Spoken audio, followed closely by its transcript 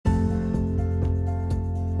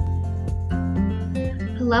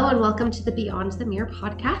Hello and welcome to the Beyond the Mirror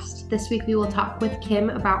podcast. This week we will talk with Kim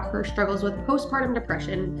about her struggles with postpartum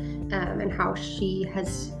depression and how she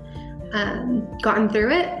has gotten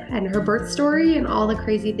through it and her birth story and all the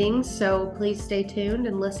crazy things. So please stay tuned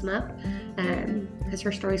and listen up because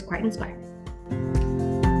her story is quite inspiring.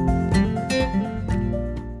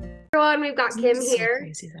 Everyone, we've got Kim here.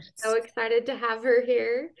 So excited to have her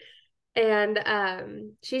here.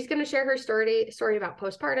 And she's going to share her story about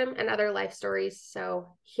postpartum and other life stories.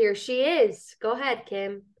 So here she is. Go ahead,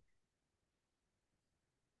 Kim.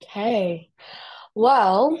 Okay.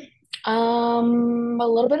 Well, a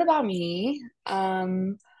little bit about me. I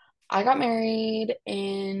got married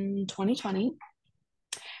in 2020,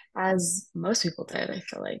 as most people did. I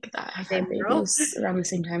feel like that have had Same girl. babies around the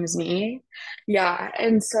same time as me. Yeah,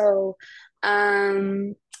 and so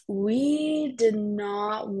we did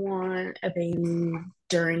not want a baby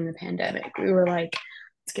during the pandemic. We were like,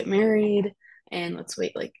 let's get married and let's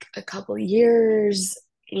wait like a couple of years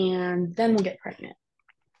and then we'll get pregnant.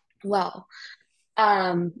 Well,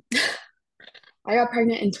 um, I got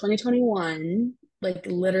pregnant in 2021, like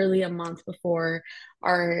literally a month before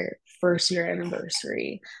our first year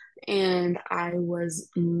anniversary. And I was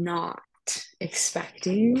not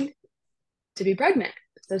expecting to be pregnant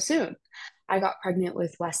so soon. I got pregnant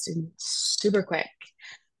with Weston super quick.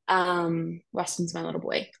 Weston's my little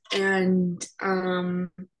boy. And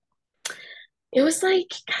it was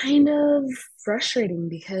like kind of frustrating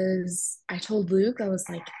because I told Luke, I was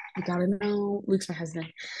like, you gotta know, Luke's my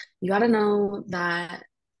husband, you gotta know that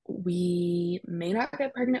we may not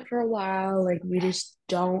get pregnant for a while. Like, we just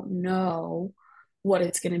don't know what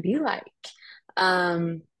it's gonna be like.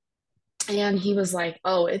 Um, and he was like,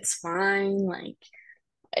 oh, it's fine. Like,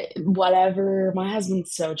 whatever. My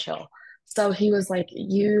husband's so chill. So he was like,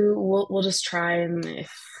 we'll just try, and if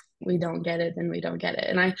we don't get it, then we don't get it.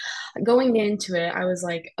 And I going into it, I was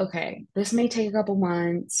like, okay, this may take a couple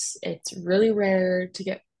months. It's really rare to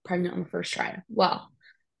get pregnant on the first try. Well,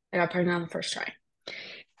 I got pregnant on the first try.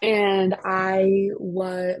 And I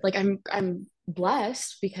was like, I'm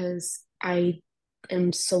blessed because I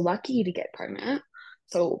am so lucky to get pregnant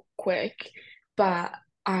so quick, but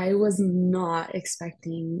I was not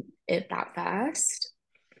expecting it that fast.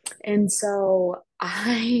 And so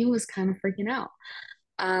I was kind of freaking out.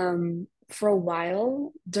 For a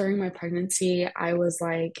while during my pregnancy, I was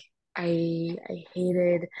like, I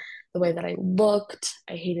hated the way that I looked.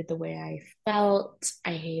 I hated the way I felt.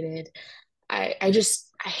 I hated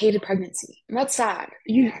pregnancy. And that's sad.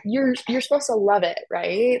 You're supposed to love it,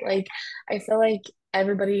 right? Like, I feel like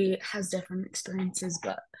everybody has different experiences,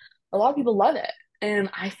 but a lot of people love it.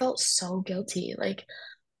 And I felt so guilty. Like,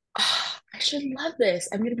 oh, I should love this.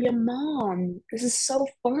 I'm gonna be a mom. This is so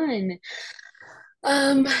fun.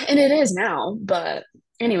 And it is now, but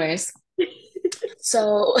anyways,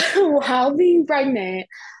 so while being pregnant,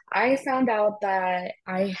 I found out that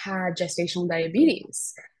I had gestational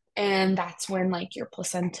diabetes. And that's when like your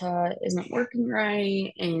placenta isn't working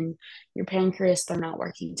right and your pancreas, they're not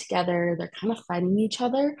working together. They're kind of fighting each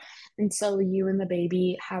other. And so you and the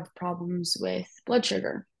baby have problems with blood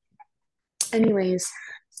sugar. Anyways,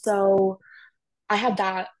 so I had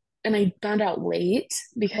that and I found out late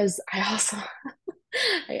because I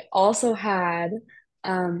also had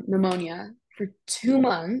pneumonia for 2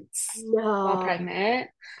 months while No. pregnant.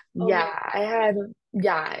 Oh my.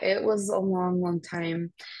 Yeah, it was a long, long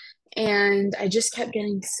time. And I just kept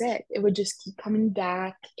getting sick. It would just keep coming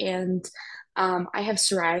back. And I have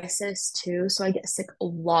psoriasis too, so I get sick a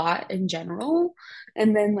lot in general.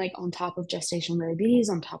 And then, like, on top of gestational diabetes,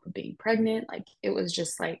 on top of being pregnant, like, it was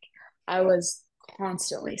just like I was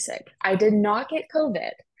constantly sick. I did not get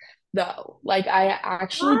COVID though. Like, I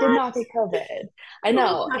actually did What? not get COVID. I Oh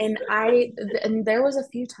know. my And there was a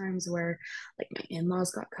few times where like my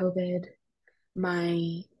in-laws got COVID,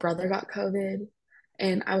 my brother got COVID,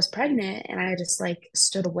 and I was pregnant and I just like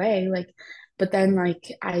stood away. Like, but then like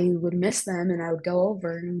I would miss them and I would go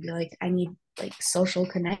over and be like, I need like social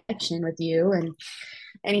connection with you. And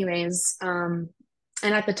anyways, and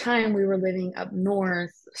at the time we were living up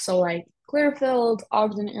north, so like Clearfield,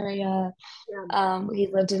 Ogden area. God. We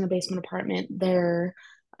lived in a basement apartment there.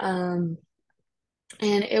 Um,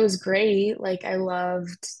 and it was great. Like, I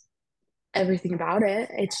loved everything about it.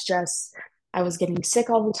 It's just I was getting sick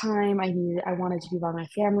all the time. I wanted to be by my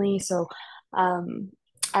family. So um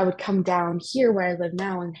I would come down here where I live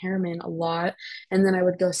now in Harriman a lot. And then I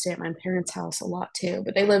would go stay at my parents' house a lot too.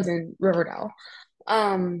 But they lived in Riverdale.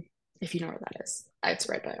 Um, if you know where that is. It's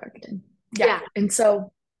right by Ogden. Yeah. Yeah. And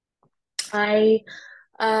so I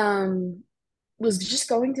um was just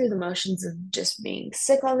going through the motions of just being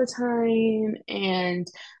sick all the time and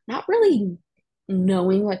not really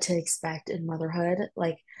knowing what to expect in motherhood.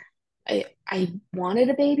 Like I wanted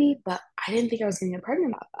a baby, but I didn't think I was gonna get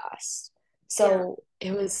pregnant that fast. Yeah. So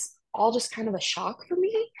it was all just kind of a shock for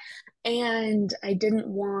me. And I didn't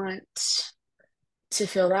want to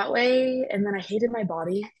feel that way. And then I hated my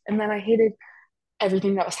body. And then I hated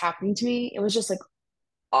everything that was happening to me. It was just like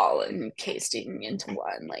all encasing into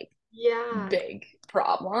one like Yeah. big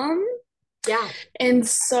problem. Yeah. And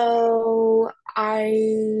so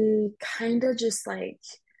I kind of just like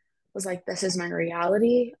was like, this is my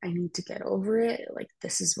reality. I need to get over it. Like,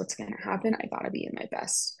 this is what's going to happen. I got to be in my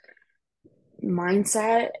best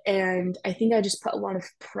mindset. And I think I just put a lot of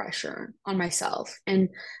pressure on myself. And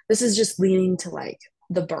this is just leading to like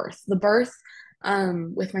the birth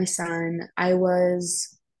with my son. I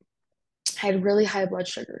had really high blood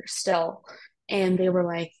sugar still. And they were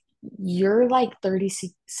like, you're like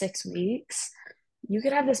 36 weeks. You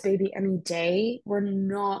could have this baby any day. We're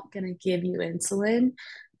not going to give you insulin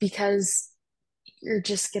because you're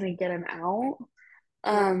just going to get him out.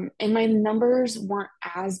 Yeah. And my numbers weren't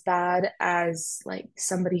as bad as like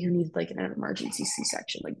somebody who needed like an emergency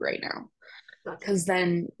C-section, like right now. Gotcha. Because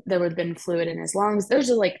then there would have been fluid in his lungs. There's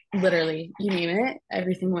a, like literally, you name it,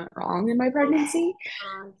 everything went wrong in my pregnancy.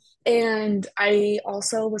 Gosh. And I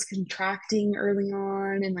also was contracting early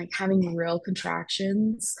on and like having real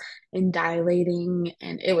contractions and dilating,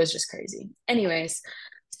 and it was just crazy. Anyways,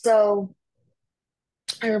 so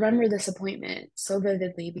I remember this appointment so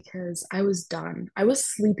vividly because I was done. I was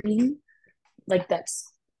sleeping like this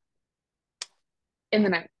in the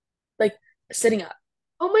night, like sitting up.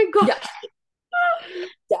 Oh my God. Yeah,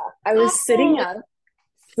 yeah. I was sitting Oh, up,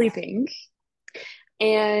 sleeping,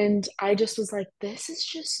 and I just was like, this is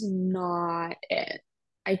just not it.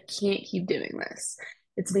 I can't keep doing this.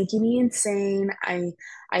 It's making me insane. I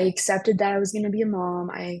accepted that I was going to be a mom.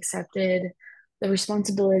 I accepted the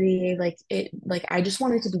responsibility. Like I just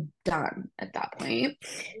wanted to be done at that point.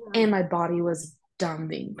 yeah. And my body was done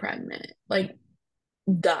being pregnant. Like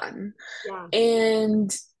done. Yeah.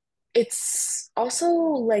 And it's also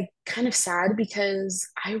like kind of sad because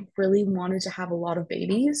I really wanted to have a lot of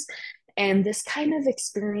babies. And this kind of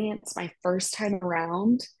experience, my first time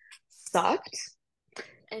around, sucked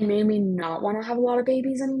and made me not want to have a lot of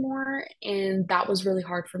babies anymore. And that was really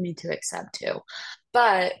hard for me to accept too.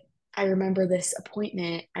 But I remember this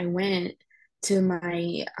appointment, I went to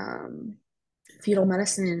my fetal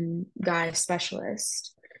medicine guy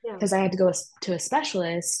specialist Yeah. because I had to go to a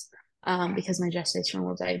specialist because my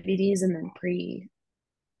gestational diabetes and then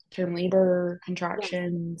preterm labor Yeah.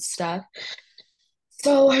 contraction stuff.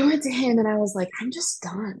 So I went to him and I was like, I'm just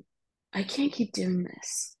done. I can't keep doing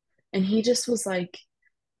this. And he just was like,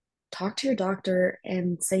 talk to your doctor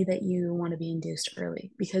and say that you want to be induced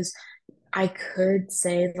early because I could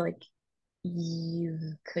say like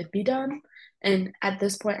you could be done. And at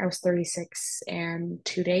this point, I was 36 and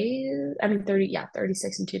 2 days. I mean, 30, yeah,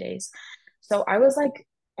 36 and 2 days. So I was like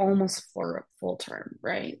almost for full term,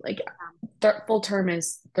 right? Like full term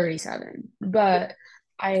is 37. But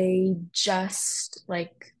I just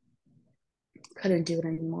like couldn't do it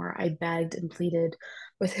anymore. I begged and pleaded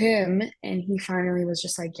with him, and he finally was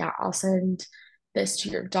just like, yeah, I'll send this to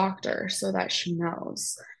your doctor so that she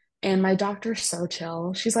knows. And my doctor's so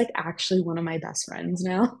chill. She's like actually one of my best friends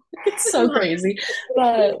now. It's so crazy.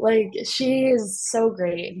 But like she is so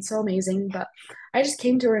great and so amazing. But I just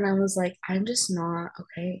came to her and I was like, I'm just not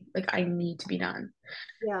okay. Like I need to be done.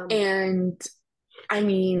 Yeah. And I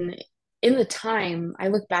mean, in the time, I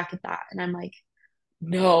look back at that and I'm like,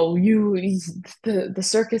 no, the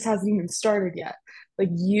circus hasn't even started yet. Like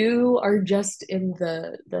you are just in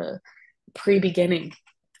the pre-beginning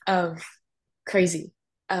of crazy,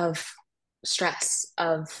 of stress,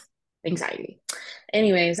 of anxiety.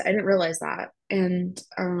 Anyways, I didn't realize that. And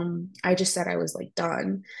I just said I was like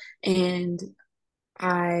done. And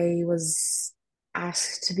I was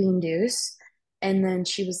asked to be induced. And then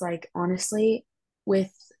she was like, honestly,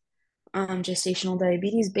 with gestational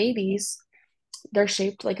diabetes babies, they're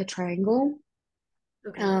shaped like a triangle.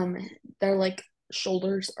 Okay. Um, their like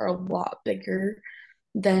shoulders are a lot bigger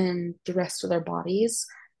than the rest of their bodies,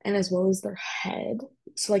 and as well as their head.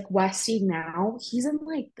 So like Westy now, he's in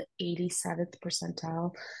like the 87th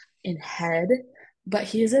percentile in head, but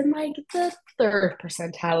he's in like the third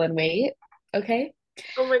percentile in weight. Okay.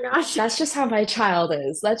 Oh my gosh. That's just how my child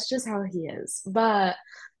is. That's just how he is. But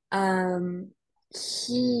um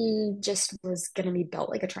he just was gonna be built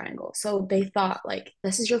like a triangle. So they thought like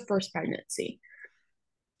this is your first pregnancy.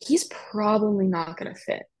 He's probably not gonna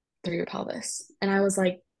fit through your pelvis. And I was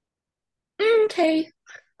like, okay,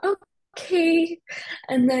 okay.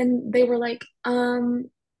 And then they were like,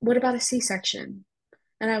 what about a C-section?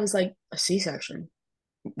 And I was like, a C-section?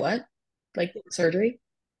 What? Like surgery?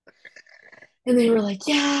 And they were like,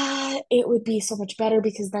 yeah, it would be so much better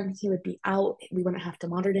because then he would be out. We wouldn't have to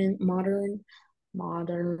modern,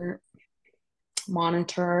 monitor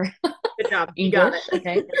Good job. You got English.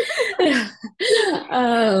 it.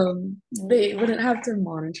 Okay. They wouldn't have to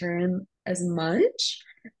monitor him as much.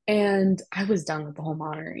 And I was done with the whole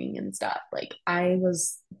monitoring and stuff. Like I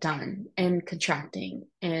was done and contracting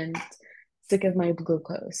and sick of my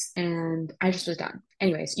glucose. And I just was done.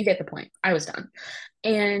 Anyways, you get the point. I was done.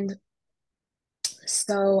 And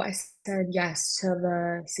so I said yes to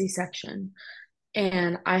the C-section.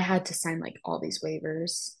 And I had to sign like all these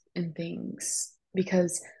waivers and things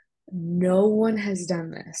because no one has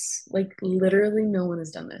done this. Like literally no one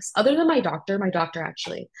has done this. Other than my doctor. My doctor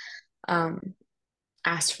actually um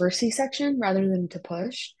asked for a C-section rather than to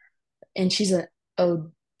push. And she's an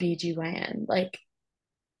OBGYN. Like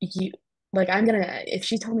you like I'm gonna if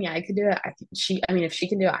she told me I could do it, I mean if she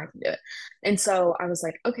can do it, I can do it. And so I was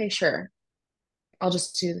like, okay, sure. I'll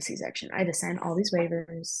just do the C-section. I had to sign all these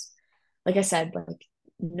waivers. Like I said, like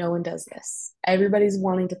no one does this. Everybody's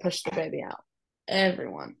wanting to push the baby out.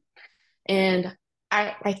 Everyone. And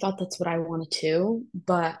I thought that's what I wanted to,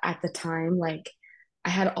 but at the time, like I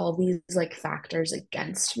had all these like factors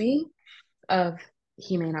against me of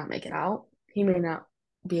he may not make it out. He may not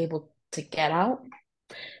be able to get out.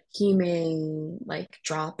 He may like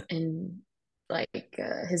drop in like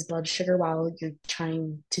his blood sugar while you're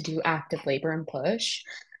trying to do active labor and push.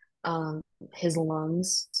 um, his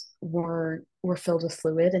lungs were filled with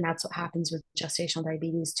fluid, and that's what happens with gestational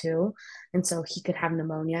diabetes too. And so he could have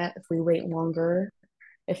pneumonia if we wait longer,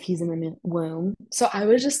 if he's in the womb. So I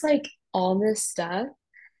was just like, all this stuff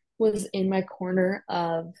was in my corner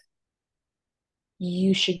of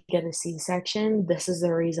you should get a C-section. This is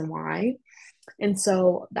the reason why. And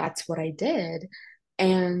so that's what I did.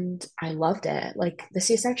 And I loved it. Like the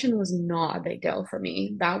C-section was not a big deal for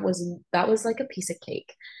me. That was like a piece of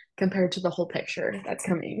cake compared to the whole picture that's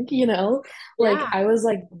coming, you know? Like Yeah. I was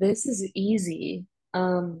like, this is easy,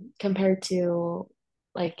 compared to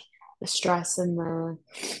like the stress and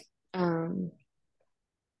um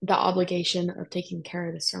the obligation of taking care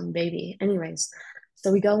of this young baby. Anyways,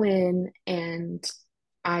 so we go in and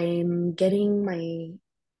I'm getting my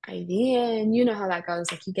IV in. You know how that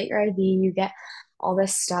goes. Like you get your IV, you get all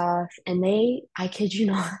this stuff, and I kid you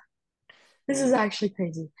not, this is actually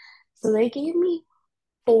crazy. So they gave me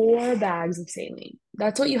 4 bags of saline.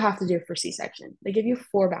 That's what you have to do for C-section. They give you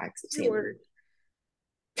 4 bags of Your saline word.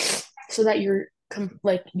 so that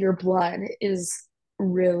like your blood is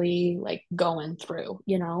really like going through,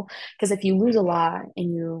 because if you lose a lot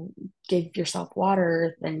and you give yourself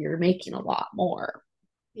water, then you're making a lot more.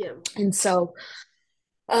 Yeah. And so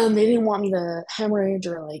they didn't want me to hemorrhage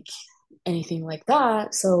or like anything like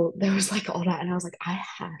that. So there was like all that. And I was like, I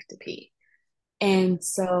have to pee. And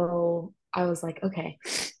so I was like, okay,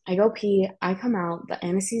 I go pee, I come out, the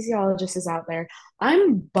anesthesiologist is out there.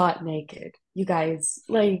 I'm butt naked, you guys.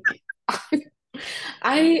 Like,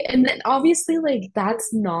 and then obviously, like,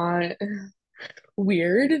 that's not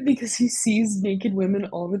weird because he sees naked women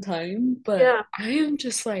all the time. But Yeah. I am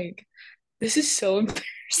just like, this is so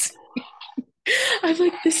embarrassing. I'm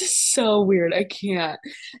like, this is so weird. I can't.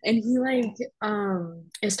 And he like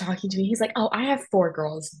is talking to me. He's like, "Oh, I have 4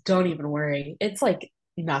 girls. Don't even worry. It's like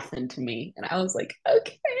nothing to me." And I was like,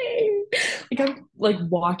 "Okay." Like I'm like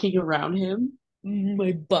walking around him.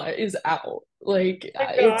 My butt is out. Like Oh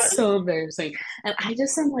my it's gosh. so embarrassing. And I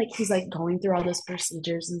just am like, he's like going through all those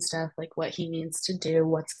procedures and stuff, like what he needs to do,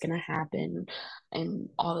 what's gonna happen, and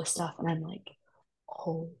all this stuff. And I'm like,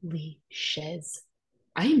 holy shiz.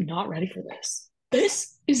 I am not ready for this.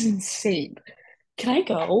 This is insane. Can I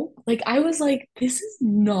go? Like, I was like, this is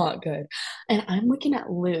not good. And I'm looking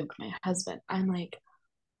at Luke, my husband. I'm like,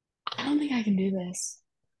 I don't think I can do this.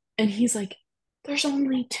 And he's like, there's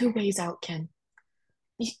only 2 ways out, Ken.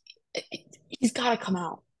 He, he's got to come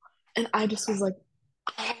out. And I just was like,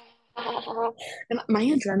 and my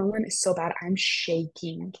adrenaline is so bad. I'm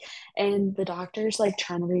shaking. And the doctor's like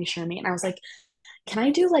trying to reassure me. And I was like, can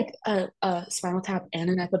I do like a spinal tap and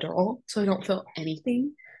an epidural so I don't feel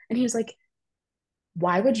anything? And he was like,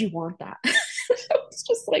 why would you want that? I was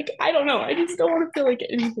just like, I don't know. I just don't want to feel like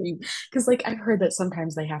anything. Because like I've heard that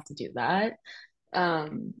sometimes they have to do that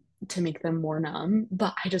um to make them more numb.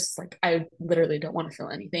 But I just like I literally don't want to feel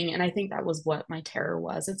anything. And I think that was what my terror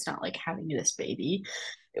was. It's not like having this baby.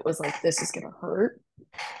 It was like this is gonna hurt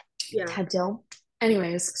Yeah. type deal.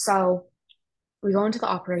 Anyways, so we go into the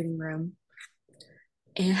operating room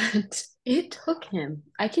and it took him,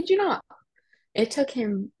 I kid you not, it took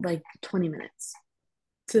him like 20 minutes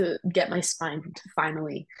to get my spine to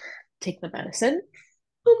finally take the medicine.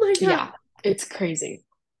 Oh my God. Yeah, it's crazy.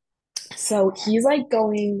 So he's like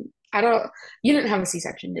going, I don't, you didn't have a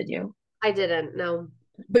C-section, did you? I didn't. No.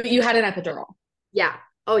 But you had an epidural. Yeah.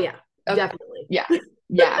 Oh yeah. Okay. Definitely. Yeah.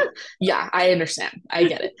 Yeah. Yeah. I understand. I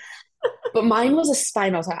get it. But mine was a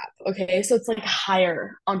spinal tap. Okay. So it's like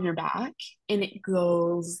higher on your back and it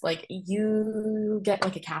goes like you get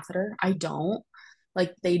like a catheter. I don't.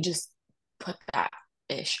 Like they just put that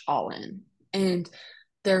ish all in. And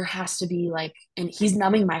there has to be like, and he's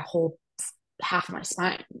numbing my whole half of my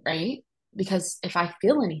spine, right? Because if I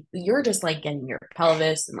feel anything, you're just like getting your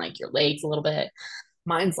pelvis and like your legs a little bit.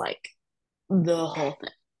 Mine's like the whole thing,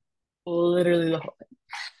 literally the whole thing.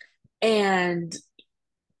 And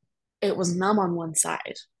it was numb on one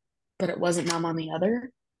side, but it wasn't numb on the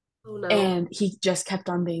other. Oh no. And he just kept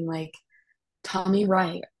on being like, tell me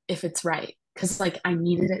right if it's right. Cause like I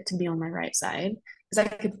needed it to be on my right side.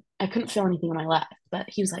 Because I couldn't feel anything on my left. But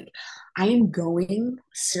he was like, I am going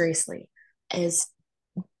seriously as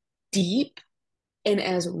deep and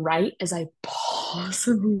as right as I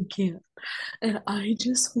possibly can. And I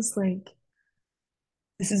just was like,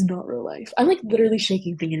 this is not real life. I'm like literally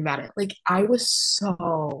shaking thinking about it. Like I was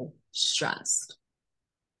so stressed.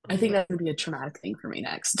 I Oh think my. that would be a traumatic thing for me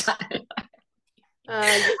next time.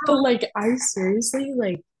 Yeah. But like I seriously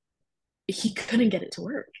like he couldn't get it to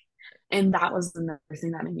work. And that was another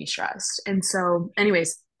thing that made me stressed. And so,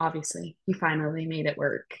 anyways, obviously he finally made it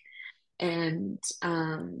work. And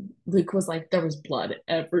Luke was like, there was blood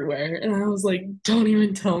everywhere. And I was like, don't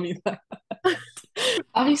even tell me that.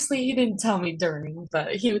 Obviously, he didn't tell me during,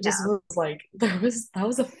 but he just Yeah. was like, that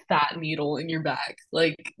was a fat needle in your back.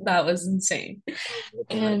 Like, that was insane. Oh my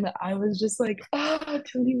God. And I was just like, oh,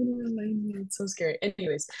 don't even remind me. It's so scary.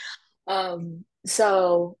 Anyways,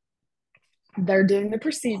 so they're doing the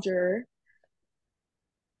procedure,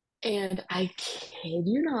 and I kid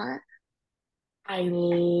you not, I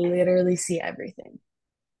literally see everything.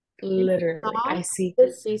 You Literally, saw I see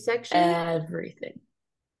the C-section? everything.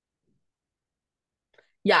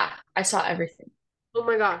 Yeah, I saw everything. Oh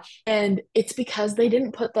my gosh. And it's because they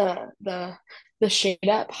didn't put the shade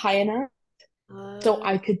up high enough so Uh,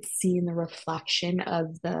 I could see in the reflection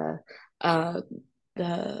of uh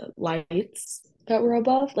the lights that were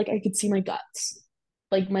above. Like I could see my guts.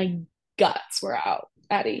 Like my guts were out,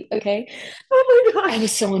 Addie. Okay. oh my I gosh.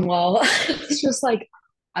 was so unwell. I was just like,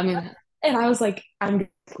 I'm gonna, and I was like, I'm gonna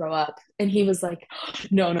throw up. And he was like,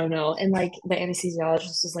 no, no, no. And like the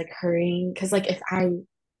anesthesiologist was like hurrying because like if I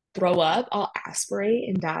throw up, I'll aspirate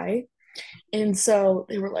and die. And so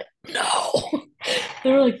they were like, no.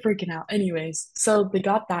 They were like freaking out. Anyways, so they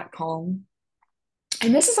got that calm.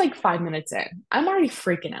 And this is like 5 minutes in. I'm already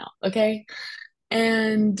freaking out. Okay.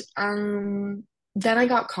 And then I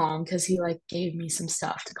got calm because he like gave me some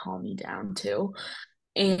stuff to calm me down too.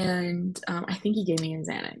 And I think he gave me a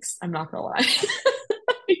Xanax. I'm not gonna lie.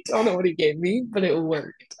 I don't know what he gave me, but it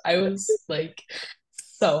worked. I was like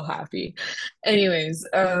so happy. Anyways,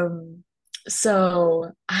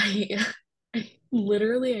 so I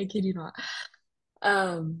literally, I kid you not,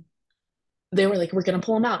 um, they were like, we're gonna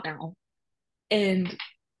pull him out now. And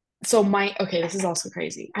so my okay, this is also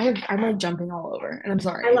crazy. I'm like jumping all over, and I'm I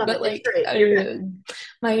sorry, love it. but It's like great. You're good.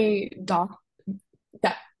 my doc,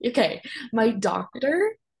 yeah, okay, my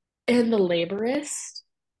doctor and the laborist.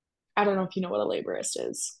 I don't know if you know what a laborist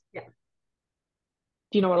is. Yeah.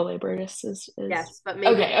 Do you know what a laborist is? Yes, but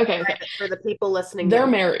maybe Okay, okay, okay. describe it for the people listening that. They're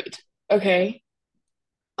married. Okay.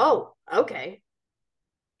 Oh, okay.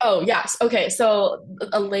 Oh, yes. Okay. So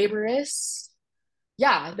a laborist,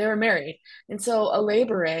 yeah, they were married. And so a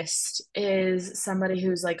laborist is somebody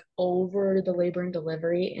who's like over the labor and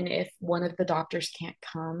delivery. And if one of the doctors can't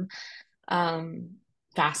come um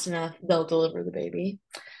fast enough, they'll deliver the baby.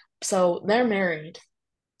 So they're married.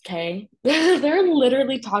 Okay. They're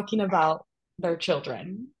literally talking about their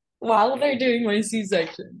children while they're doing my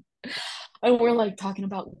C-section. And we're like talking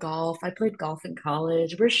about golf. I played golf in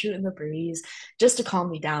college. We're shooting the breeze just to calm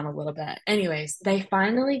me down a little bit. Anyways, they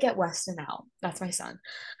finally get Weston out. That's my son.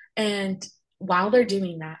 And while they're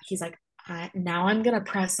doing that, he's like, now I'm going to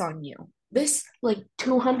press on you. This like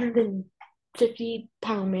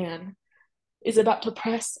 250-pound man is about to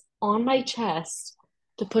press on my chest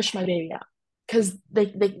to push my baby out. Because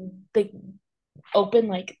they open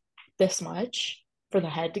like this much for the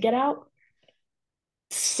head to get out.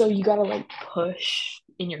 So you gotta like push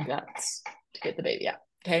in your guts to get the baby out.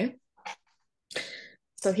 Okay.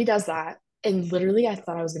 So he does that. And literally, I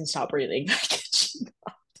thought I was gonna stop breathing.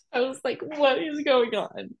 I was like, what is going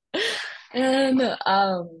on? And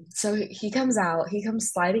so he comes out, he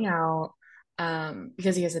comes sliding out.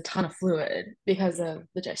 because he has a ton of fluid because of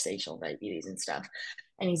the gestational diabetes and stuff,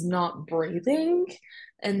 and he's not breathing.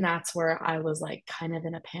 And that's where I was like kind of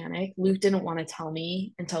in a panic. Luke didn't want to tell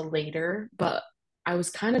me until later, but I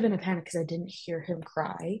was kind of in a panic because I didn't hear him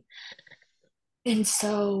cry. And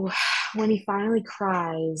so when he finally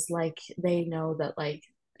cries, like they know that like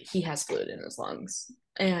he has fluid in his lungs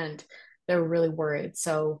and they're really worried.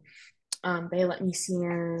 So they let me see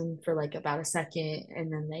him for like about a second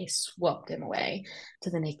and then they swept him away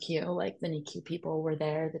to the NICU. Like the NICU people were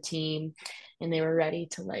there, the team, and they were ready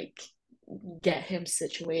to like get him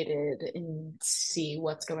situated and see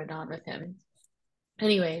what's going on with him.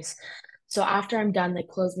 Anyways, so after I'm done, they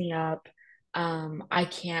close me up. I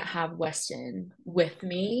can't have Weston with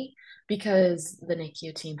me because the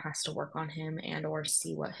NICU team has to work on him and or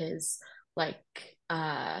see what his like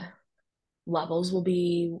levels will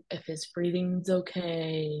be, if his breathing's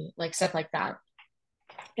okay, like stuff like that.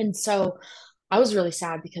 And so I was really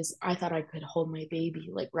sad because I thought I could hold my baby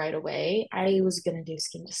like right away. I was gonna do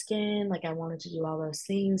skin to skin, like I wanted to do all those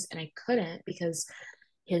things, and I couldn't because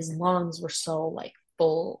his lungs were so like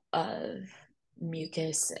full of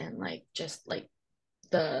mucus and like just like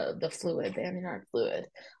the fluid, the amniotic fluid,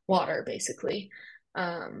 water basically,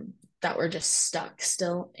 that were just stuck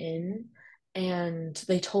still in. And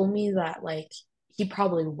they told me that like he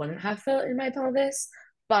probably wouldn't have felt in my pelvis,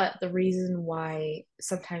 but the reason why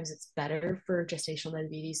sometimes it's better for gestational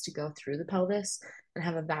diabetes to go through the pelvis and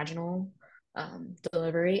have a vaginal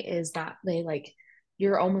delivery is that they like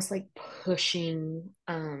you're almost like pushing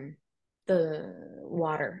the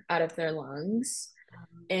water out of their lungs,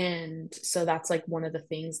 and so that's like one of the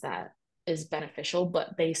things that is beneficial.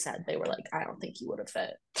 But they said they were like, I don't think you would have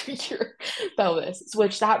fit through your pelvis,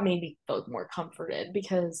 which that made me feel more comforted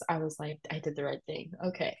because I was like, I did the right thing.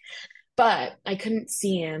 Okay. But I couldn't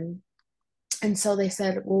see him. And so they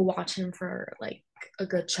said, we'll watch him for like a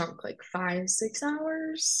good chunk, like 5, 6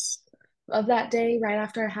 hours of that day right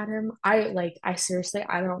after I had him. I seriously,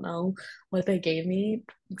 I don't know what they gave me.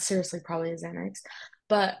 Seriously, probably a Xanax.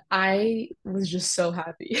 But I was just so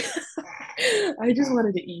happy. I just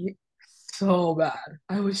wanted to eat so bad.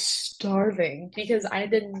 I was starving because I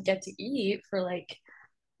didn't get to eat for like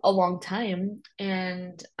a long time.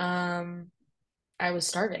 And I was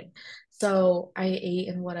starving. So I ate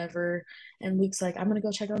and whatever. And Luke's like, I'm gonna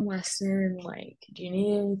go check on Weston. Like, do you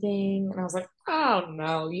need anything? And I was like, oh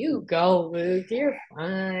no, you go, Luke. You're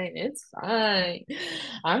fine. It's fine.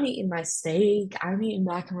 I'm eating my steak. I'm eating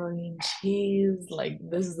macaroni and cheese. Like,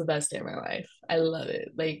 this is the best day of my life. I love it.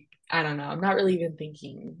 Like, I don't know. I'm not really even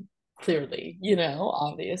thinking clearly,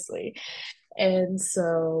 obviously. And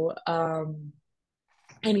so,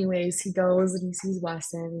 anyways, he goes and he sees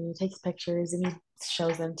Weston and he takes pictures and he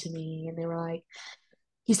shows them to me. And they were like,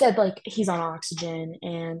 he said like he's on oxygen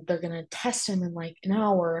and they're gonna test him in like an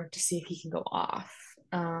hour to see if he can go off.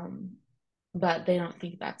 But they don't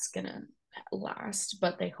think that's gonna last,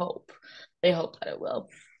 but they hope that it will.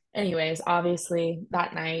 Anyways, obviously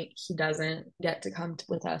that night he doesn't get to come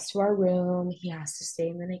with us to our room. He has to stay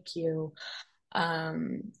in the NICU.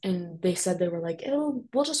 And they said they were like,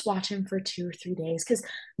 we'll just watch him for 2 or 3 days because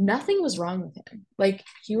nothing was wrong with him. Like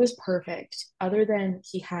he was perfect, other than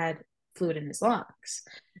he had fluid in his lungs,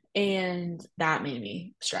 and that made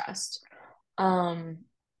me stressed. Um,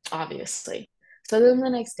 Obviously. So then the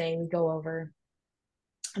next day we go over.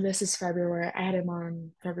 This is February. I had him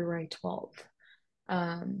on February 12th.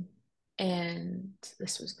 Um, and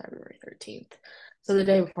this was February 13th. So the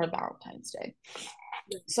day before Valentine's Day.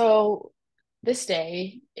 So this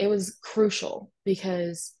day it was crucial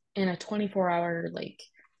because in a 24-hour like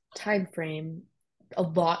time frame a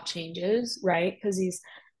lot changes, right? Because he's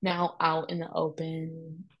now out in the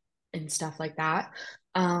open and stuff like that.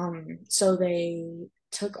 So they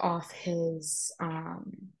took off his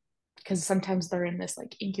because sometimes they're in this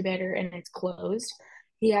like incubator and it's closed.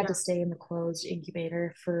 He had to stay in the closed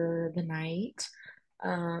incubator for the night.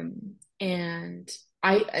 And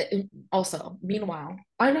I also, meanwhile,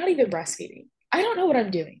 I'm not even breastfeeding. I don't know what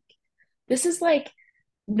I'm doing. This is like,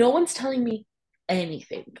 no one's telling me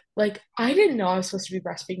anything. Like, I didn't know I was supposed to be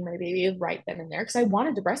breastfeeding my baby right then and there because I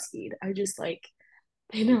wanted to breastfeed. I just like,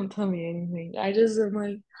 they don't tell me anything. I just am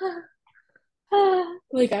like,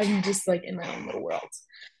 like I'm just like in my own little world.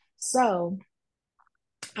 So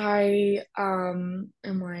I am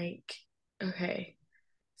like, okay,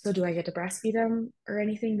 so do I get to breastfeed them or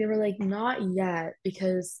anything? They were like, not yet,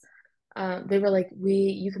 because they were like,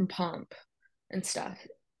 you can pump and stuff.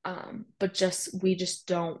 But we just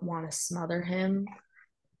don't want to smother him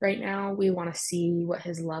right now. We want to see what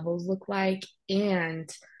his levels look like. And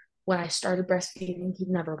when I started breastfeeding, he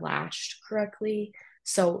never latched correctly.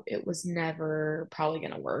 So it was never probably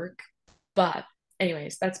going to work. But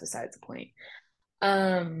anyways, that's besides the point.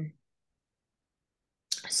 Um,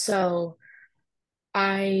 so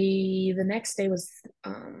the next day was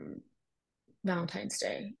Valentine's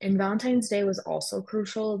Day. And Valentine's Day was also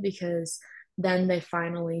crucial because then they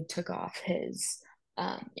finally took off his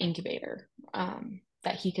incubator,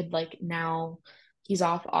 that he could, like, now he's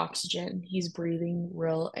off oxygen, he's breathing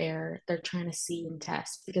real air. They're trying to see and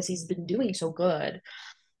test because he's been doing so good.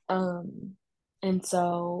 Um, and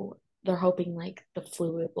so they're hoping like the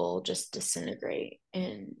fluid will just disintegrate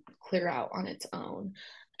and clear out on its own.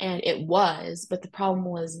 And it was, but the problem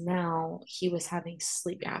was now he was having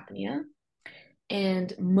sleep apnea.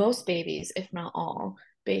 And most babies, if not all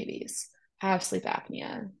babies, have sleep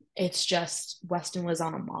apnea. It's just Weston was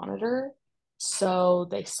on a monitor. So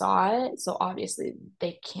they saw it. So obviously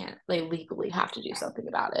they legally have to do something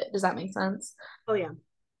about it. Does that make sense? Oh yeah.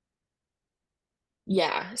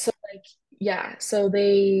 Yeah. So like, yeah. So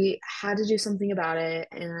they had to do something about it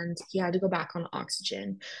and he had to go back on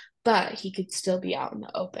oxygen, but he could still be out in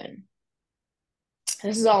the open.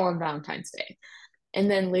 This is all on Valentine's Day. And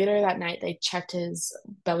then later that night, they checked his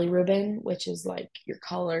belly ribbon, which is like your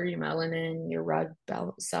color, your melanin, your red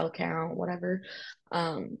cell count, whatever.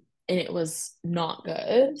 And it was not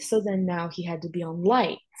good. So then now he had to be on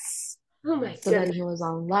lights. Oh my So then goodness. he was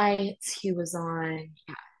on lights. He was on,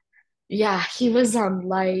 yeah, he was on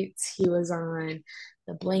lights. He was on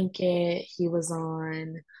the blanket. He was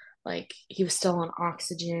on, like, he was still on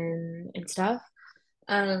oxygen and stuff.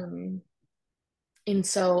 Um, and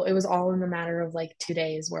so it was all in the matter of like 2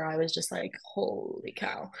 days where I was just like, holy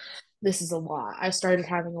cow, this is a lot. I started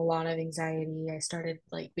having a lot of anxiety. I started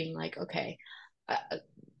like being like, okay,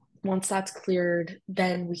 once that's cleared,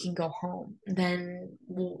 then we can go home. Then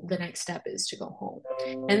the next step is to go home.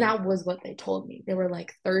 And that was what they told me. They were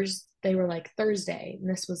like Thursday, and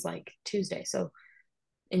this was like Tuesday. So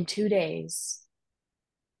in 2 days,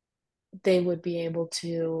 they would be able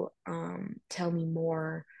to tell me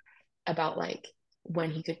more about like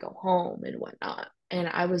when he could go home and whatnot. And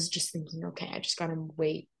I was just thinking, okay, I just gotta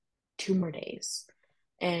wait 2 more days.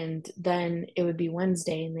 And then it would be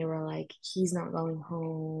Wednesday, and they were like, he's not going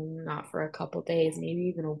home, not for a couple days,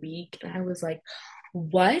 maybe even a week. And I was like,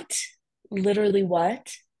 what? Literally,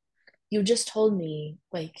 what? You just told me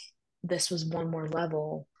like this was one more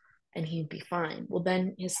level and he'd be fine. Well,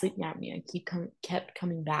 then his sleep apnea kept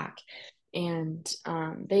coming back. And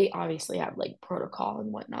they obviously have like protocol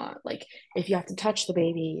and whatnot. Like, if you have to touch the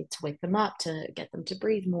baby to wake them up to get them to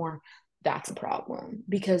breathe more, that's a problem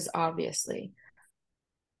because obviously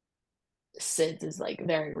SIDS is like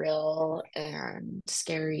very real and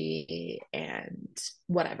scary and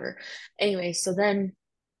whatever. Anyway, so then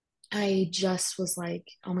I just was like,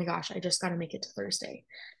 oh my gosh, I just got to make it to Thursday.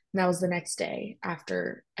 And that was the next day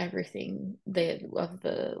after everything of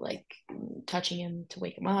the like touching him to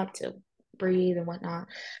wake him up, to breathe and whatnot.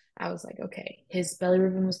 I was like, okay, his belly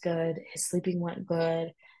ribbon was good. His sleeping went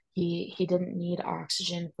good. He didn't need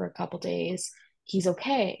oxygen for a couple days. He's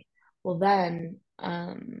okay. Well, then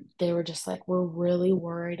they were just like, we're really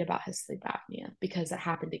worried about his sleep apnea because it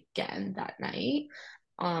happened again that night,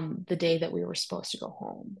 the day that we were supposed to go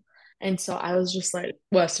home. And so I was just like,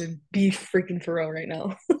 Weston, be freaking for real right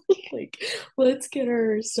now. Like, let's get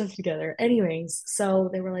our stuff together. Anyways, so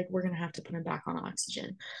they were like, we're going to have to put him back on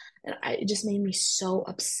oxygen. And it just made me so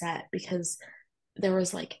upset because there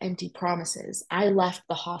was like empty promises. I left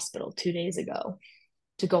the hospital 2 days ago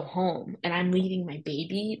to go home, and I'm leaving my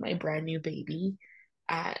baby, my brand new baby,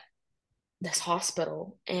 at this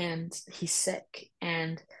hospital, and he's sick,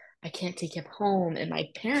 and I can't take him home. And my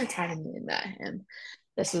parents hadn't even met him.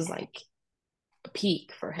 This was like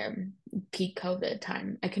peak for him, peak COVID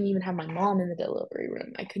time. I couldn't even have my mom in the delivery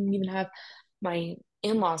room. I couldn't even have my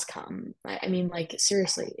in-laws come. I mean, like,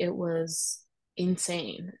 seriously, it was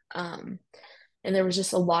insane. And there was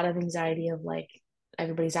just a lot of anxiety of like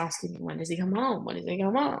everybody's asking me, when does he come home? When does he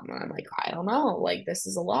come home? And I'm like, I don't know. Like, this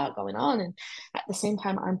is a lot going on. And at the same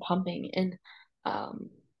time, I'm pumping. And um,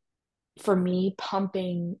 for me,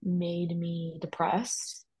 pumping made me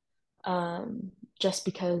depressed, um, just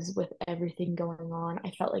because with everything going on,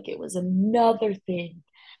 I felt like it was another thing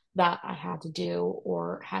that I had to do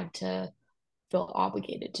or had to feel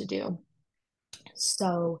obligated to do.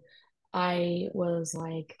 So I was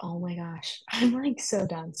like, oh my gosh, I'm like so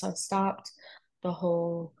done. So I stopped the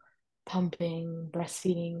whole pumping,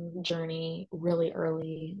 breastfeeding journey really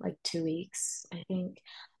early, like 2 weeks, I think.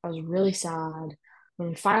 I was really sad. When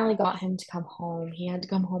we finally got him to come home, he had to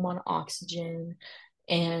come home on oxygen.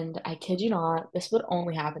 And I kid you not, this would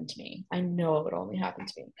only happen to me. I know it would only happen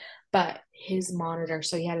to me. But his monitor,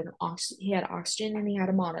 so he had oxygen and he had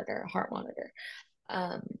a monitor, a heart monitor,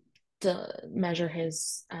 um, to measure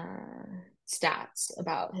his stats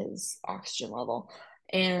about his oxygen level.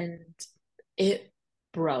 And it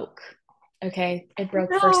broke. Okay. It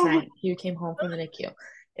broke first No. night. He came home from the NICU.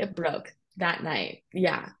 It broke that night.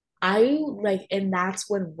 Yeah. I like, and that's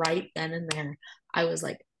when right then and there, I was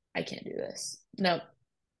like, I can't do this. Nope,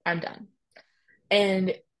 I'm done.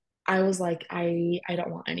 And I was like, I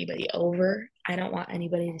don't want anybody over. I don't want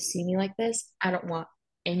anybody to see me like this. I don't want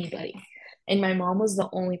anybody. And my mom was the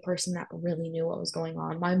only person that really knew what was going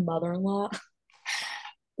on. My mother-in-law,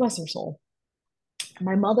 bless her soul,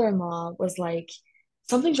 my mother-in-law was like,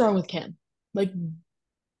 something's wrong with Kim. Like,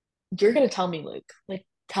 you're gonna tell me, Luke. Like,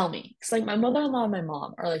 tell me. Because like my mother-in-law and my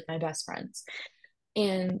mom are like my best friends.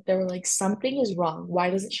 And they were like, something is wrong. Why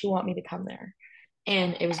doesn't she want me to come there?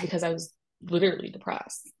 And it was because I was literally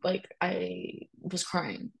depressed. Like I was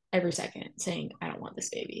crying every second, saying, I don't want this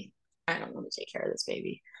baby. I don't want to take care of this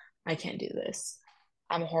baby. I can't do this.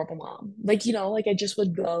 I'm a horrible mom. Like, like I just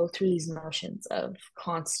would go through these emotions of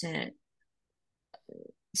constant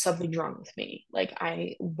something's wrong with me. Like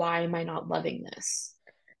why am I not loving this?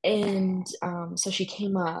 And so she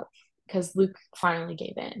came up because Luke finally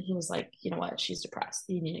gave in. He was like, you know what, she's depressed.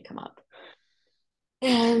 You need to come up.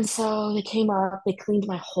 And so they came up, they cleaned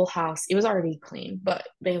my whole house. It was already clean, but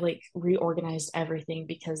they like reorganized everything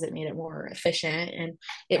because it made it more efficient. And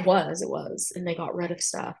it was. And they got rid of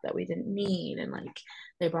stuff that we didn't need. And like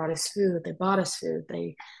they brought us food, they bought us food,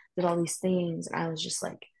 they did all these things. And I was just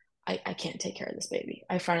like, I can't take care of this baby.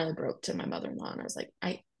 I finally broke to my mother-in-law and I was like,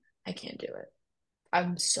 I can't do it.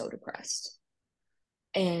 I'm so depressed.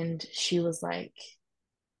 And she was like,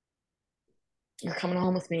 you're coming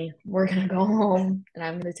home with me. We're gonna go home and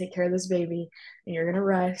I'm gonna take care of this baby and you're gonna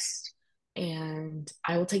rest and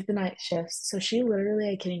I will take the night shifts. So she literally,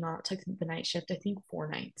 I kid you not, took the night shift, I think 4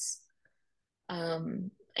 nights.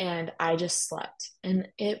 And I just slept. And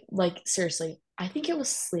it like seriously, I think it was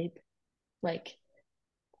sleep, like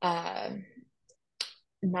uh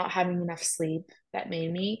not having enough sleep that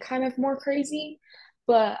made me kind of more crazy.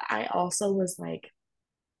 But I also was like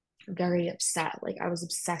very upset. Like I was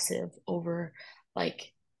obsessive over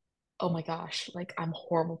like oh my gosh, like I'm a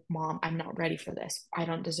horrible mom. I'm not ready for this. I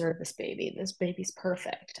don't deserve this baby. This baby's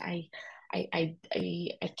perfect. I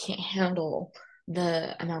can't handle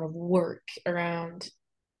the amount of work around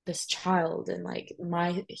this child and like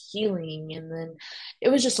my healing. And then it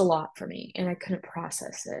was just a lot for me and I couldn't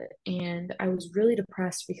process it. And I was really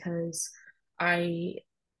depressed because I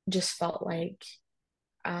just felt like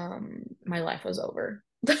my life was over.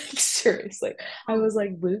 Like seriously. I was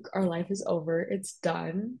like, Luke, our life is over. It's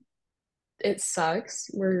done. It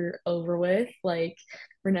sucks. We're over with. Like,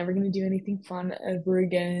 we're never going to do anything fun ever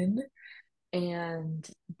again. And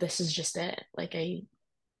this is just it. Like, I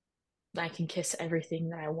can kiss everything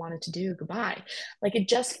that I wanted to do goodbye. Like, it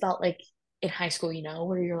just felt like in high school,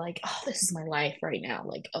 where you're like, oh, this is my life right now.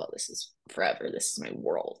 Like, oh, this is forever. This is my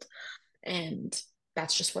world. And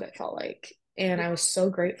that's just what it felt like. And I was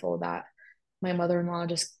so grateful that my mother-in-law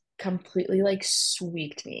just completely like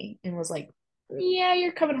sweeped me and was like, yeah,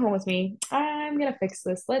 you're coming home with me. I'm gonna fix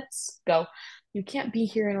this. Let's go. You can't be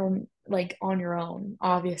here and on your own.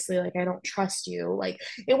 Obviously, like I don't trust you. Like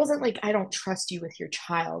it wasn't like I don't trust you with your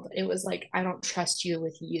child. It was like I don't trust you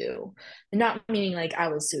with you. And not meaning like I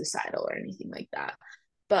was suicidal or anything like that.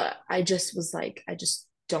 But I just was like, I just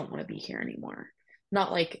don't want to be here anymore.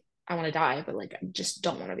 Not like I want to die, but like I just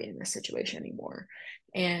don't want to be in this situation anymore.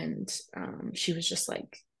 And she was just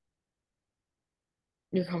like,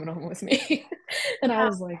 you're coming home with me. And I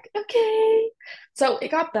was like, okay. So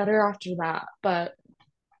it got better after that, but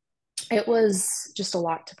it was just a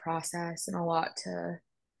lot to process and a lot to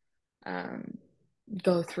um,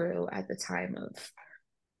 go through at the time of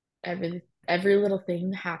every little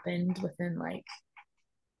thing happened within like,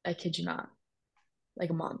 I kid you not, like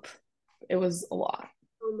a month. It was a lot.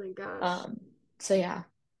 Oh my gosh. Um, so yeah,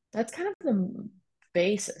 that's kind of the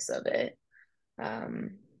basis of it.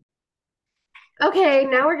 Um, Okay,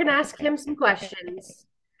 now we're gonna ask him some questions.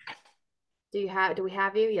 Do we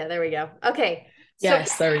have you? Yeah, there we go. Okay. So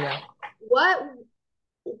yes, there we go. what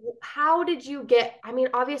how did you get, I mean,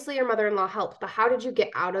 obviously your mother-in-law helped, but how did you get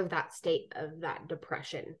out of that state of that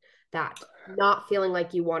depression, that not feeling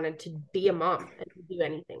like you wanted to be a mom and to do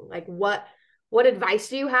anything? Like what advice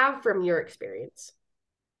do you have from your experience?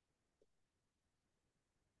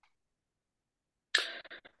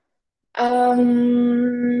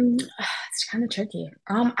 It's kind of tricky.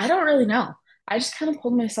 I don't really know. I just kind of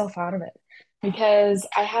pulled myself out of it. because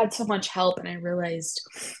I had so much help and I realized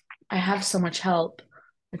I have so much help.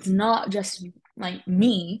 It's not just like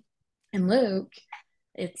me and Luke,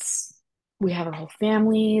 it's we have our whole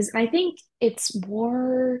families. And I think it's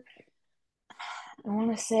more, I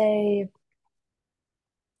want to say,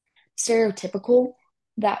 stereotypical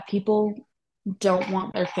that people don't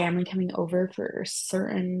want their family coming over for a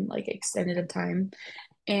certain like extended of time.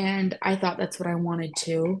 And I thought that's what I wanted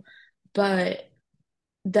to. But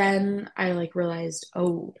then I like realized,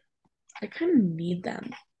 oh, I kind of need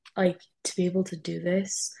them like to be able to do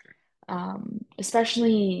this.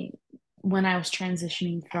 Especially when I was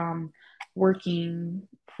transitioning from working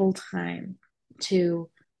full time to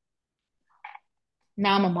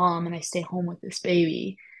now I'm a mom and I stay home with this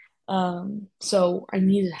baby. So I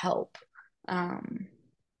needed help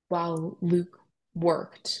while Luke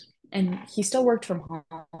worked. And he still worked from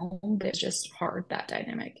home, but it's just hard, that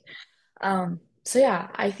dynamic. So yeah,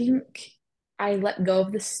 I think I let go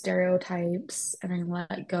of the stereotypes and I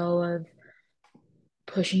let go of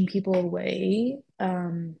pushing people away.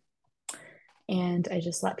 And I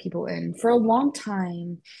just let people in. For a long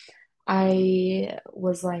time, I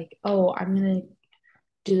was like, oh, I'm gonna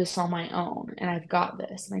do this on my own and I've got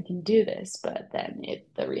this and I can do this. But then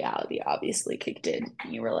the reality obviously kicked in.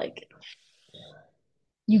 And you were like,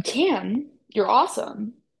 you can, you're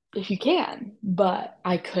awesome if you can, but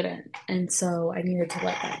I couldn't. And so I needed to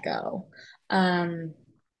let that go. Um,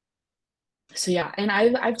 so yeah, and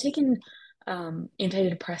I've taken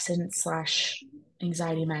antidepressant slash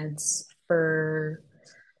anxiety meds for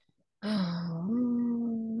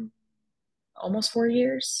oh, almost 4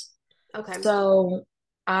 years. Okay. So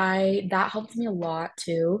I that helped me a lot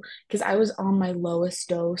too because I was on my lowest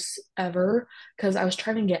dose ever because I was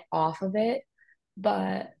trying to get off of it,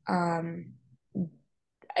 but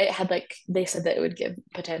it had like they said that it would give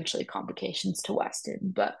potentially complications to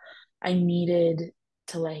Weston, but I needed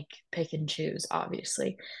to like pick and choose,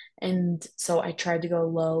 obviously. And so I tried to go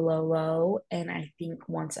low, low, low. And I think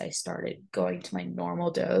once I started going to my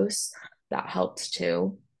normal dose, that helped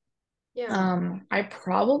too. Yeah. I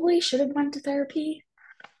probably should have went to therapy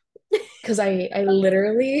because I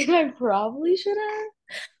literally I probably should have,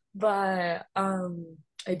 but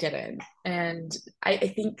I didn't. And I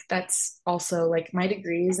think that's also like my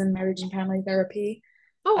degree is in marriage and family therapy.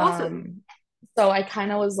 Oh, awesome. Um, so I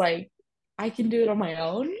kind of was like, I can do it on my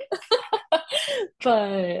own,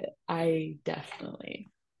 but I definitely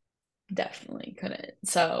couldn't.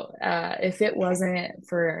 So if it wasn't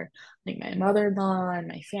for like my mother-in-law and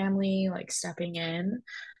my family like stepping in,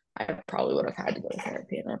 I probably would have had to go to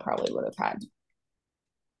therapy and I probably would have had,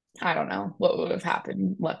 I don't know what would have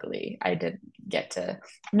happened. Luckily, I didn't get to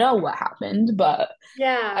know what happened, but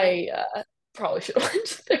Yeah. I probably should have went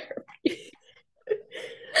to therapy.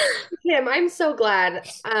 Kim, I'm so glad.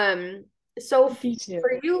 So Me too.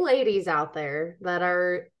 for you ladies out there that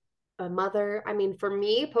are a mother, I mean, for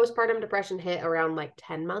me, postpartum depression hit around like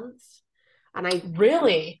 10 months. And I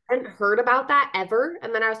Really? hadn't heard about that ever.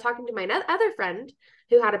 And then I was talking to my other friend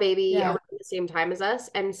who had a baby Yeah. around the same time as us,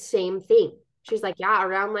 and same thing. She's like, yeah,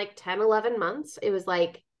 around like 10, 11 months. It was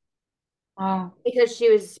like, Wow. because she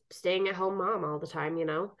was staying at home mom all the time, you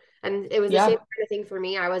know? And it was the same Yeah. kind of thing for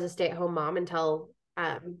me. I was a stay at home mom until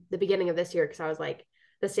the beginning of this year because I was like,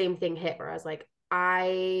 the same thing hit where I was like,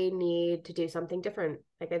 I need to do something different.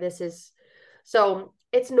 Like, this is so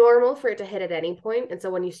it's normal for it to hit at any point. And so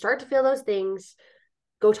when you start to feel those things,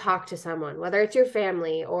 go talk to someone, whether it's your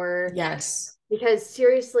family or Yes. because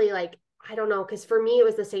seriously, like, I don't know, because for me, it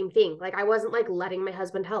was the same thing. Like, I wasn't like letting my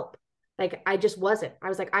husband help. Like, I just wasn't. I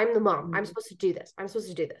was like, I'm the mom. I'm Mm-hmm. supposed to do this. I'm supposed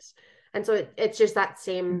to do this. And so it's just that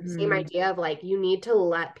same Mm-hmm. idea of like, you need to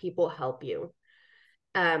let people help you.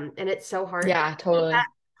 And it's so hard to Yeah, totally.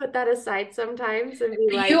 put that aside sometimes and be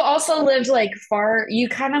You like, also lived like far, you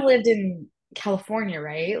kind of lived in California,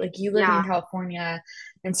 right? Like you lived yeah, in California,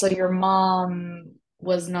 and so your mom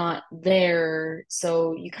was not there.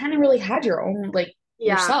 So you kind of really had your own, like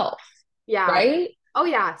yeah, yourself, yeah. right? Oh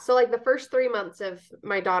yeah. So like the first 3 months of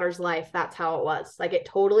my daughter's life, that's how it was. Like it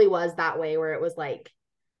totally was that way where it was like,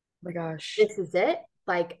 Oh my gosh. this is it.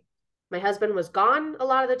 Like my husband was gone a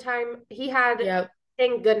lot of the time. He had, Yep.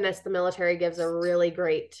 thank goodness, the military gives a really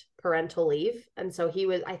great parental leave. And so he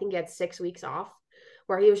was, I think he had 6 weeks off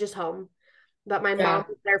where he was just home. But my mom Yeah.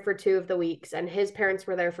 was there for 2 of the weeks and his parents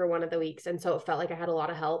were there for one of the weeks. And so it felt like I had a lot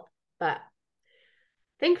of help. But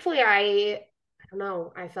thankfully, I don't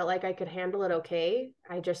know, I felt like I could handle it okay.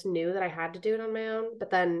 I just knew that I had to do it on my own. But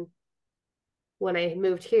then when I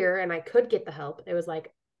moved here and I could get the help, it was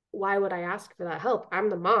like, why would I ask for that help? I'm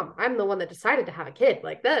the mom. I'm the one that decided to have a kid.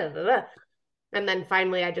 Like, da, da, da. And then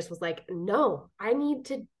finally, I just was like, no, I need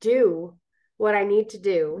to do what I need to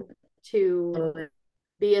do to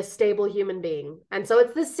be a stable human being. And so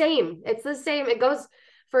it's the same. It's the same. It goes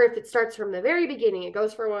for if it starts from the very beginning, it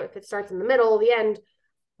goes for if it starts in the middle, the end,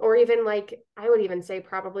 or even like I would even say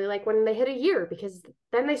probably like when they hit a year, because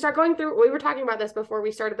then they start going through. We were talking about this before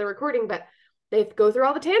we started the recording, but they go through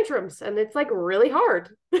all the tantrums and it's like really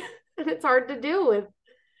hard. And it's hard to deal with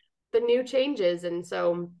the new changes. And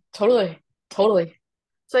so Totally. Totally.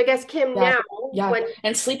 I guess Kim Yeah. now Yeah. when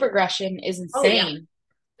And sleep regression is oh yeah. insane.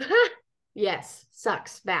 Yes,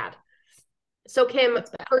 sucks bad. So Kim,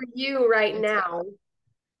 It's bad. for you right It's bad. now,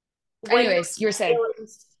 when Anyways, you were those saying,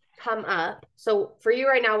 feelings come up, so for you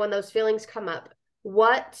right now, when those feelings come up,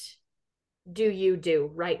 what do you do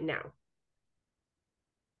right now?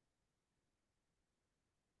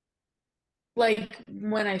 like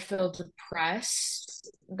when I feel depressed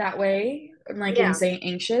that way, like Yeah,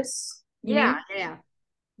 anxious, you yeah, mean? yeah.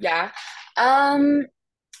 Yeah. Um,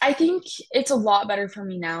 I think it's a lot better for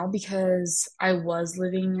me now because I was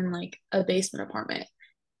living in like a basement apartment.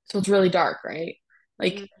 So it's really dark, right?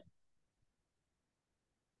 Like, Mhm.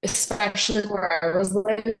 especially where I was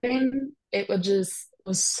living, it would just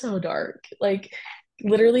was so dark. Like,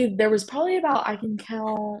 literally, there was probably about, I can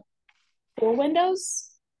count four windows,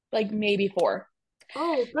 like maybe four.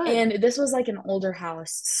 Oh, good. And this was like an older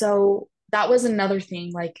house. So that was another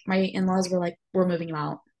thing. Like, my in-laws were like, we're moving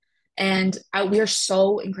out. And we are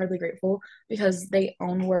so incredibly grateful because they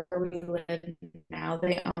own where we live now.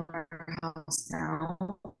 They own our house now.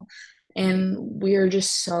 And we are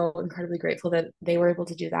just so incredibly grateful that they were able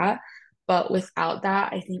to do that. But without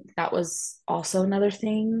that, I think that was also another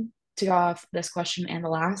thing to go off this question and the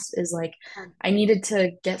last is like, I needed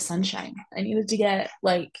to get sunshine. I needed to get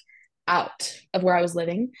like out of where I was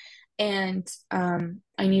living. And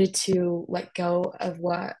I needed to let go of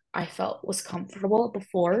what I felt was comfortable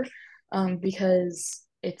before, because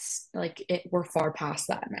it's like we're far past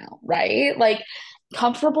that now, right? Like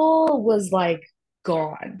comfortable was like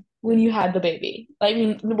gone when you had the baby. I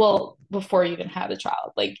mean, well, before you even had a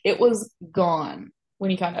child, like it was gone when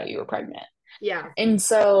you found out you were pregnant. Yeah. And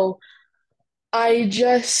so I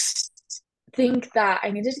just think that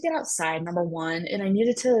I needed to get outside, number one, and I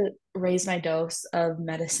needed to raise my dose of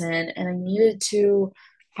medicine, and I needed to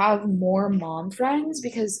have more mom friends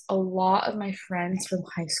because a lot of my friends from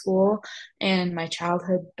high school and my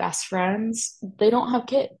childhood best friends, they don't have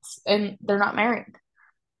kids and they're not married.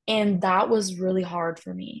 And that was really hard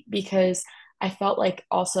for me because I felt like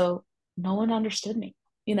also no one understood me,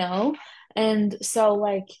 you know? And so,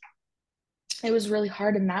 like, it was really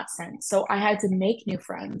hard in that sense. So I had to make new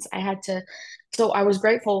friends. So I was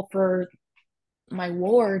grateful for my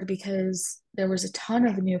ward because there was a ton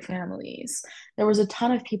of new families. There was a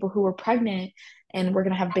ton of people who were pregnant and were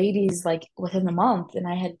going to have babies like within the month. And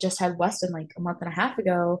I had just had Weston like a month and a half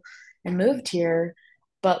ago and moved here,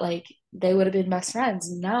 but like they would have been best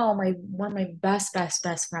friends. Now my one of my best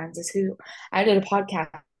friends is who I did a podcast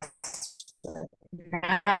with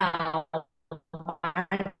now.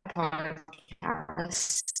 My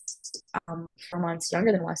podcast 4 months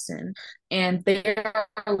younger than Weston, and they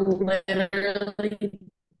are literally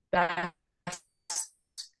best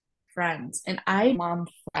friends. And I mom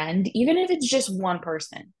friend, even if it's just one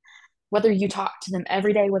person, whether you talk to them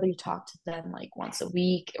every day, whether you talk to them like once a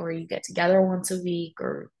week, or you get together once a week,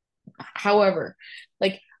 or however,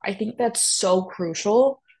 like I think that's so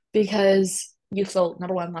crucial because you feel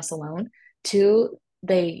number one less alone. Two,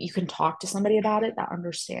 you can talk to somebody about it that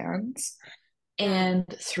understands. Yeah. And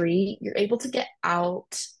three, you're able to get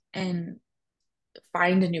out and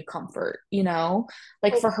find a new comfort, you know?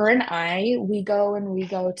 Like Oh, for her and I, we go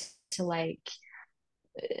to like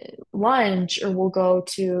lunch, or we'll go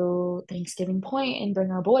to Thanksgiving Point and bring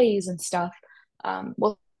our boys and stuff.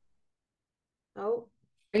 Well, oh,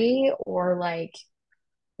 or like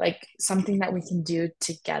something that we can do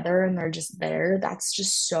together and they're just there. That's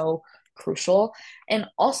just so crucial. And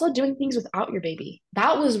also doing things without your baby.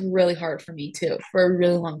 That was really hard for me too for a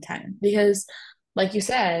really long time because like you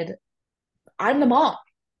said, I'm the mom.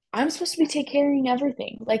 I'm supposed to be taking care of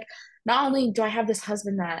everything. Like not only do I have this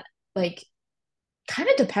husband that like kind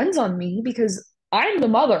of depends on me because I'm the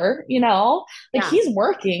mother, you know? Like yeah. he's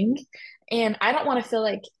working and I don't want to feel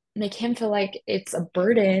like make him feel like it's a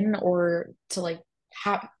burden or to like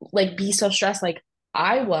have like be so stressed like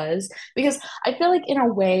I was because I feel like in a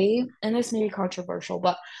way, and this may be controversial,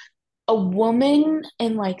 but a woman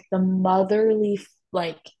and like the motherly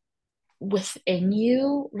like within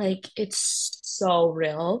you, like it's so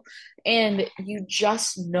real and you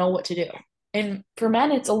just know what to do. And for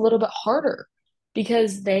men, it's a little bit harder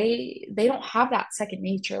because they don't have that second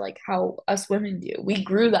nature like how us women do. We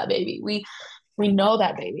grew that baby. We know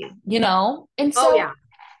that baby, you know? And Oh so yeah.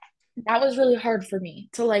 that was really hard for me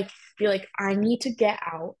to like be like, I need to get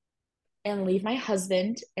out and leave my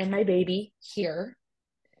husband and my baby here.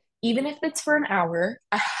 Even if it's for an hour,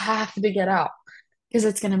 I have to get out because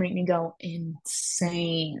it's gonna make me go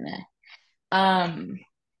insane. Um,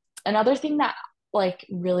 Another thing that like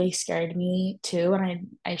really scared me too, and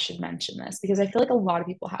I should mention this because I feel like a lot of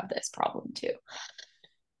people have this problem too,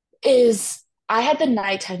 is I had the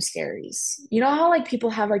nighttime scaries. You know how like people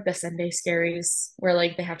have like the Sunday scaries where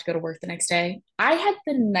like they have to go to work the next day? I had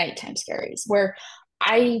the nighttime scaries where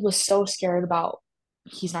I was so scared about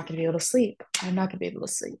he's not going to be able to sleep. I'm not going to be able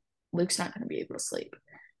to sleep. Luke's not going to be able to sleep.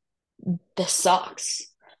 This sucks.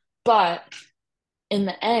 But in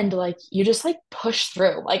the end, like you just like push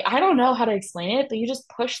through. Like I don't know how to explain it, but you just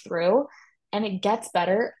push through and it gets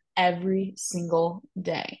better every single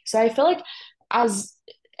day. So I feel like as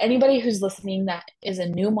anybody who's listening that is a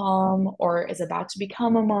new mom or is about to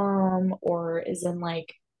become a mom or is in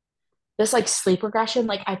like this like sleep regression,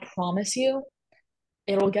 like I promise you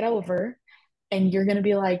it'll get over and you're gonna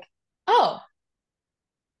be like, oh,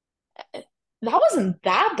 that wasn't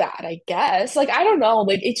that bad, I guess. Like, I don't know.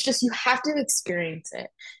 Like, it's just you have to experience it.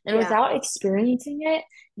 And Yeah. without experiencing it,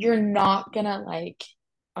 you're not gonna like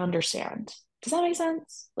understand. Does that make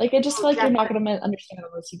sense? Like, I just Oh, feel like you're not definitely. gonna understand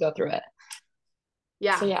unless you go through it. So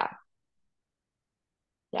Yeah. yeah,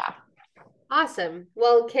 yeah. Awesome.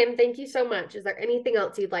 Well, Kim, thank you so much. Is there anything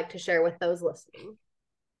else you'd like to share with those listening?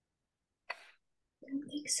 I don't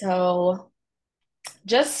think so.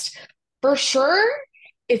 Just for sure,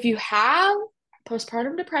 if you have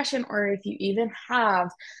postpartum depression or if you even have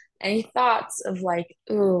any thoughts of like,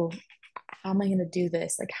 ooh, how am I going to do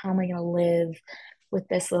this? Like, how am I going to live with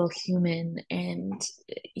this little human? And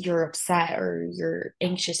you're upset or you're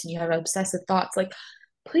anxious and you have obsessive thoughts, like,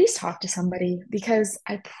 please talk to somebody because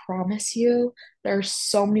I promise you, there are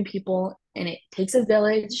so many people, and it takes a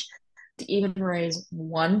village to even raise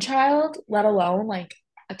one child, let alone like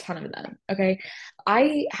a ton of them. Okay.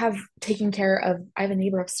 I have taken care of, I have a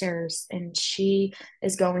neighbor upstairs and she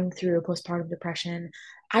is going through postpartum depression.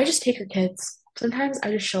 I just take her kids. Sometimes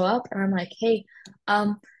I just show up and I'm like, hey,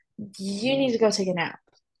 um, you need to go take a nap.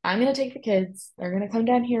 I'm gonna take the kids. They're gonna come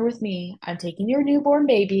down here with me. I'm taking your newborn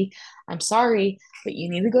baby. I'm sorry, but you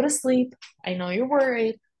need to go to sleep. I know you're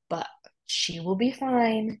worried, but she will be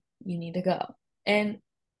fine. You need to go. And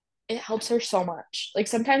it helps her so much. Like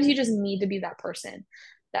sometimes you just need to be that person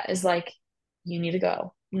that is like, you need to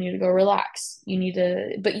go. You need to go relax. You need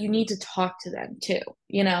to, but you need to talk to them too,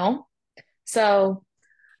 you know? So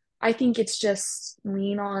I think it's just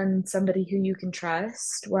lean on somebody who you can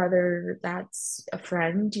trust, whether that's a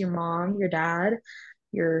friend, your mom, your dad,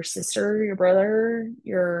 your sister, your brother,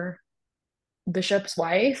 your bishop's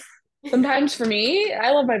wife. Sometimes for me,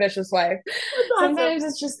 I love my bishop's wife. That's awesome. Sometimes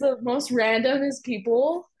it's just the most randomest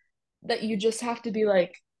people that you just have to be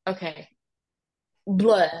like, okay,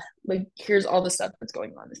 blah, like here's all the stuff that's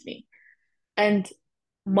going on with me. And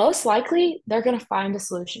most likely they're going to find a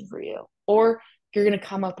solution for you, or you're going to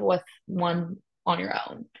come up with one on your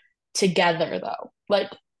own. Together, though, like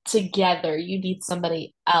together, you need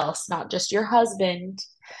somebody else, not just your husband,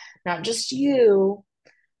 not just you.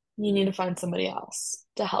 You need to find somebody else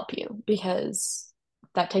to help you because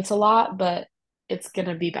that takes a lot, but it's going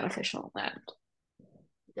to be beneficial in the end.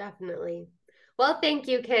 Definitely. Well, thank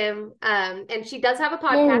you, Kim. And she does have a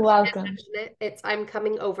podcast. You're She did welcome. mention it. It's I'm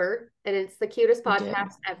Coming Over, and it's the cutest I did.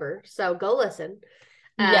 podcast ever. So go listen.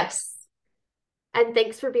 Um, Yes. and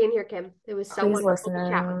thanks for being here, Kim. It was so Please wonderful to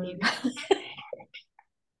chat with listen. you.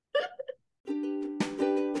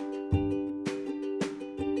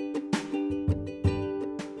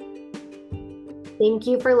 Thank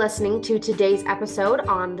you for listening to today's episode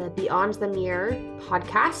on the Beyond the Mirror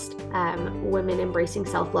podcast, Women Embracing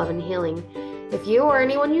Self-Love and Healing. If you or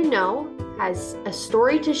anyone you know has a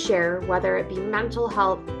story to share, whether it be mental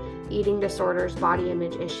health, eating disorders, body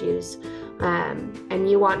image issues, and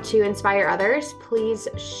you want to inspire others, please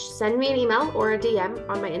send me an email or a DM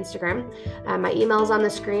on my Instagram. My email is on the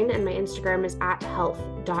screen and my Instagram is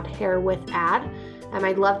 @health.hairwithad.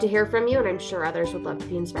 I'd love to hear from you, and I'm sure others would love to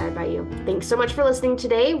be inspired by you. Thanks so much for listening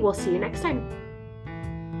today. We'll see you next time.